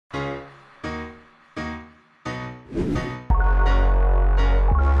Channel.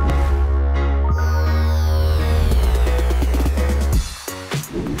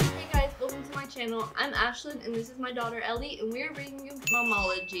 I'm Ashlyn and this is my daughter Ellie and we are bringing you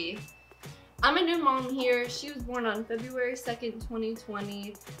Momology. I'm a new mom here. She was born on February 2nd,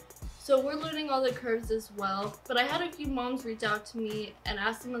 2020. So we're learning all the curves as well. But I had a few moms reach out to me and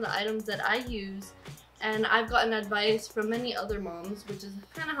ask some of the items that I use. And I've gotten advice from many other moms, which is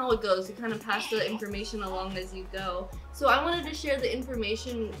kind of how it goes. You kind of pass the information along as you go. So I wanted to share the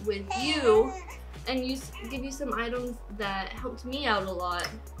information with you and give you some items that helped me out a lot.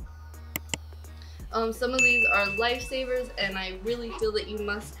 Some of these are lifesavers and I really feel that you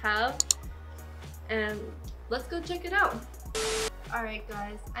must have. And let's go check it out. Alright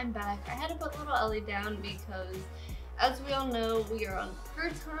guys, I'm back. I had to put little Ellie down because as we all know, we are on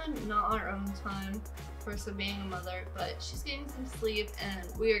her time, not our own time. Of course, of being a mother, but she's getting some sleep and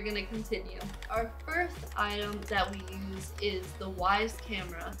we are going to continue. Our first item that we use is the Wise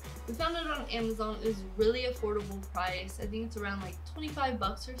camera. We found it on Amazon. It is really affordable price. I think it's around like 25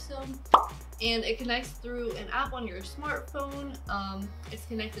 bucks or so. And it connects through an app on your smartphone. It's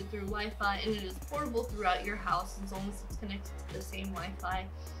connected through Wi-Fi and it is portable throughout your house as long as it's connected to the same Wi-Fi.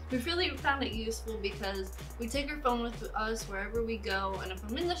 We've really found it useful because we take our phone with us wherever we go, and if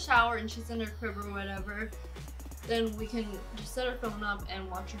I'm in the shower and she's in her crib or whatever, then we can just set our phone up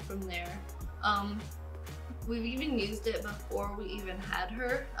and watch her from there. We've even used it before we even had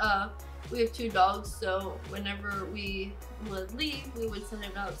her. We have 2 dogs, so whenever we would leave, we would set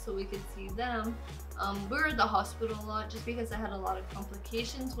it up so we could see them. We were at the hospital a lot just because I had a lot of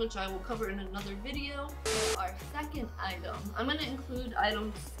complications, which I will cover in another video. Our second item, I'm going to include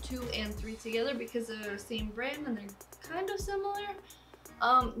items 2 and 3 together because they're the same brand and they're kind of similar.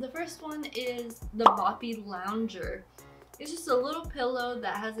 The first one is the Boppy Lounger. It's just a little pillow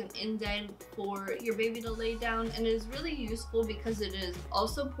that has an indent for your baby to lay down, and it is really useful because it is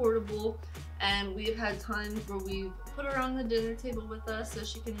also portable, and we've had times where we've put her on the dinner table with us so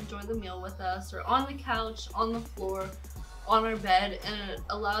she can enjoy the meal with us, or on the couch, on the floor, on our bed, and it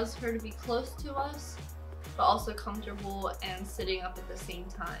allows her to be close to us but also comfortable and sitting up at the same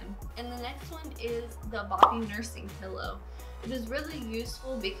time. And the next one is the Boppy Nursing Pillow. It is really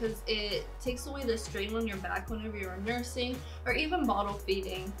useful because it takes away the strain on your back whenever you're nursing or even bottle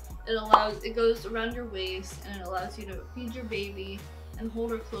feeding. It goes around your waist and it allows you to feed your baby and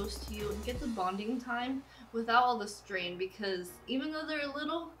hold her close to you and get the bonding time without all the strain, because even though they're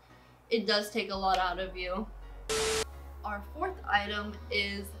little, it does take a lot out of you. Our fourth item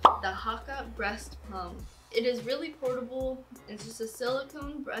is the Haka breast pump. It is really portable. It's just a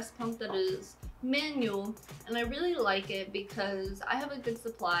silicone breast pump that is manual, and I really like it because I have a good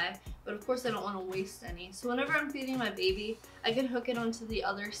supply, but of course I don't want to waste any. So whenever I'm feeding my baby, I can hook it onto the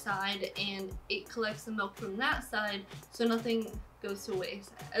other side and it collects the milk from that side so nothing goes to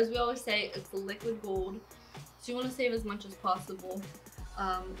waste. As we always say, it's the liquid gold, so you want to save as much as possible.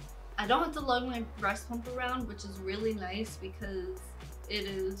 I don't have to lug my breast pump around, which is really nice because it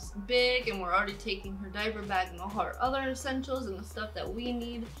is big and we're already taking her diaper bag and all her other essentials and the stuff that we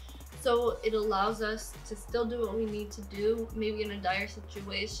need. So it allows us to still do what we need to do, maybe in a dire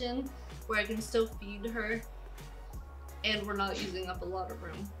situation where I can still feed her and we're not using up a lot of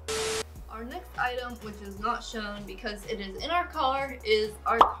room. Our next item, which is not shown because it is in our car, is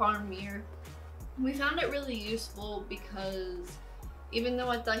our car mirror. We found it really useful because even though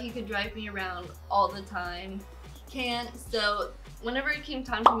I thought he could drive me around all the time, he can't. So whenever it came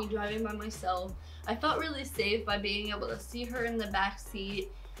time to me driving by myself, I felt really safe by being able to see her in the back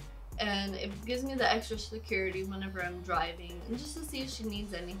seat, and it gives me the extra security whenever I'm driving, and just to see if she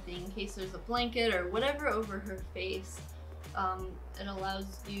needs anything in case there's a blanket or whatever over her face. It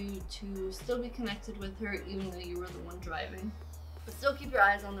allows you to still be connected with her even though you were the one driving, but still keep your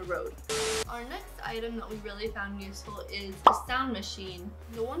eyes on the road. Our next item that we really found useful is a sound machine.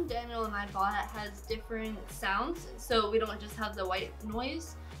 The one Daniel and I bought has different sounds, so we don't just have the white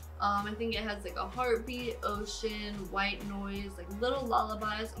noise. I think it has like a heartbeat, ocean, white noise, like little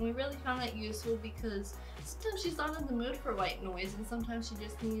lullabies, and we really found that useful because sometimes she's not in the mood for white noise and sometimes she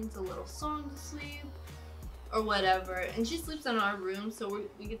just needs a little song to sleep or whatever, and she sleeps in our room, so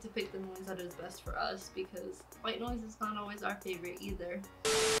we get to pick the noise that is best for us because white noise is not always our favorite either.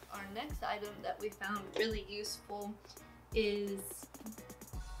 Our next item that we found really useful is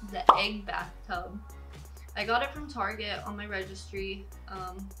the egg bathtub. I got it from Target on my registry.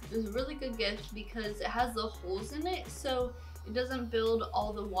 It was a really good gift because it has the holes in it, so it doesn't build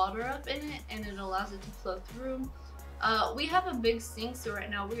all the water up in it and it allows it to flow through. We have a big sink, so right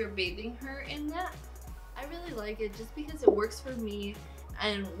now we are bathing her in that. I really like it just because it works for me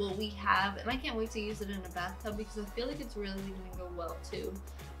and what we have, and I can't wait to use it in a bathtub because I feel like it's really gonna go well too.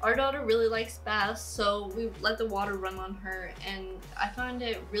 Our daughter really likes baths, so we let the water run on her, and I find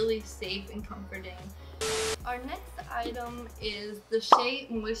it really safe and comforting. Our next item is the Shea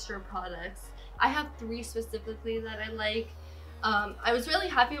Moisture products. I have 3 specifically that I like. I was really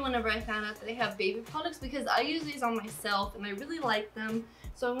happy whenever I found out that they have baby products because I use these on myself and I really like them,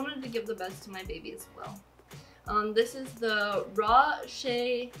 so I wanted to give the best to my baby as well. This is the Raw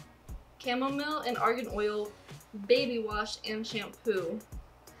Shea Chamomile and Argan Oil Baby Wash and Shampoo.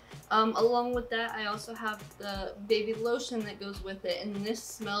 Along with that, I also have the baby lotion that goes with it, and this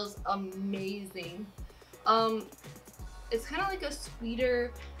smells amazing. It's kind of like a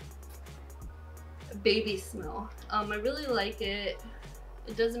sweeter baby smell. I really like it.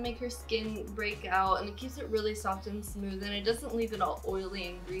 It doesn't make her skin break out, and it keeps it really soft and smooth, and it doesn't leave it all oily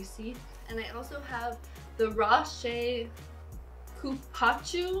and greasy. And I also have the Raw Shea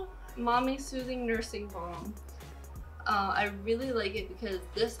Kupachu Mommy Soothing Nursing Balm. I really like it because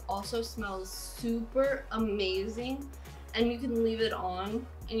this also smells super amazing, and you can leave it on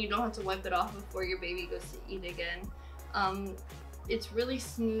and you don't have to wipe it off before your baby goes to eat again. It's really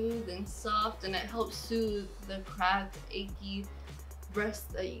smooth and soft, and it helps soothe the cracked, achy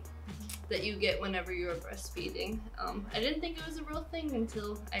breast that you get whenever you're breastfeeding. I didn't think it was a real thing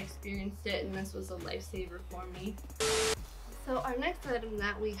until I experienced it, and this was a lifesaver for me. So our next item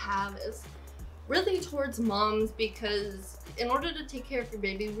that we have is really towards moms, because in order to take care of your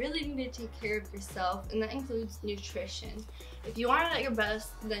baby, you really need to take care of yourself, and that includes nutrition. If you aren't at your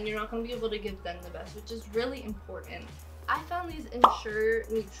best, then you're not going to be able to give them the best, which is really important. I found these Ensure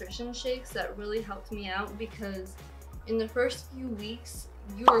nutrition shakes that really helped me out because in the first few weeks,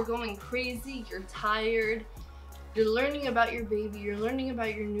 you are going crazy, you're tired, you're learning about your baby, you're learning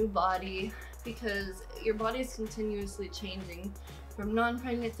about your new body, because your body is continuously changing from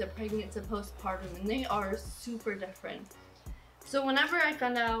non-pregnant to pregnant to postpartum, and they are super different. So whenever I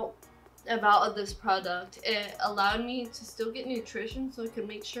found out about this product, it allowed me to still get nutrition so I could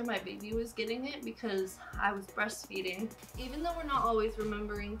make sure my baby was getting it because I was breastfeeding. Even though we're not always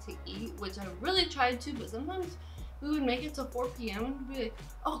remembering to eat, which I really tried to, but sometimes we would make it to 4 p.m. and be like,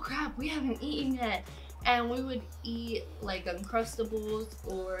 oh crap, we haven't eaten yet. And we would eat like Uncrustables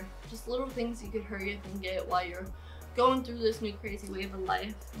or just little things you could hurry up and get while you're going through this new crazy wave of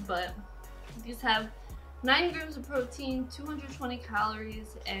life. But these have 9 grams of protein, 220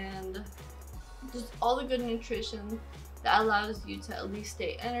 calories, and just all the good nutrition that allows you to at least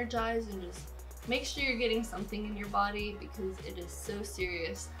stay energized and just make sure you're getting something in your body, because it is so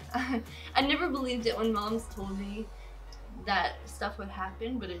serious. I never believed it when moms told me that stuff would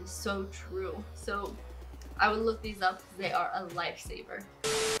happen, but it is so true. So I would look these up because they are a lifesaver.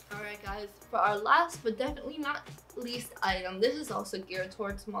 Alright guys, for our last but definitely not least item, this is also geared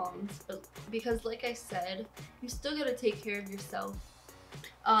towards moms, but because like I said, you still gotta take care of yourself.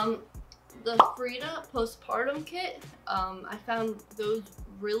 The Frida postpartum kit, I found those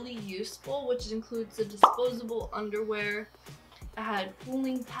really useful, which includes the disposable underwear. It had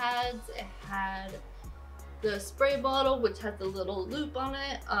cooling pads, it had the spray bottle, which had the little loop on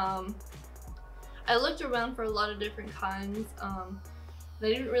it. I looked around for a lot of different kinds. I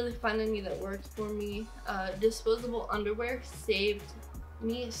didn't really find any that worked for me. Disposable underwear saved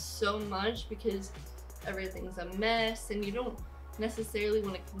me so much because everything's a mess and you don't necessarily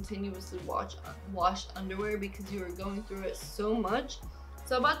want to continuously wash underwear because you are going through it so much.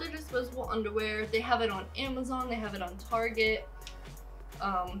 So I bought their disposable underwear. They have it on Amazon, they have it on Target.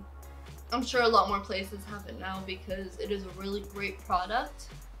 I'm sure a lot more places have it now because it is a really great product.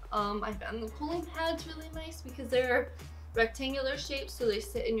 I found the cooling pads really nice because they're rectangular shape, so they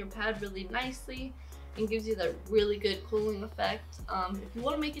sit in your pad really nicely and gives you that really good cooling effect. If you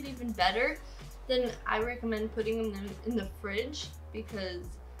want to make it even better, then I recommend putting them in the fridge because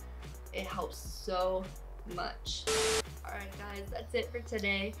it helps so much. Alright guys, that's it for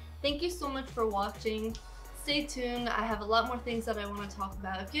today. Thank you so much for watching. Stay tuned, I have a lot more things that I want to talk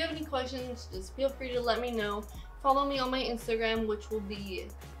about. If you have any questions, just feel free to let me know. Follow me on my Instagram, which will be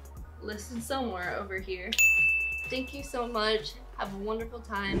listed somewhere over here. Thank you so much. Have a wonderful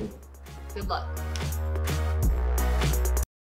time. Good luck.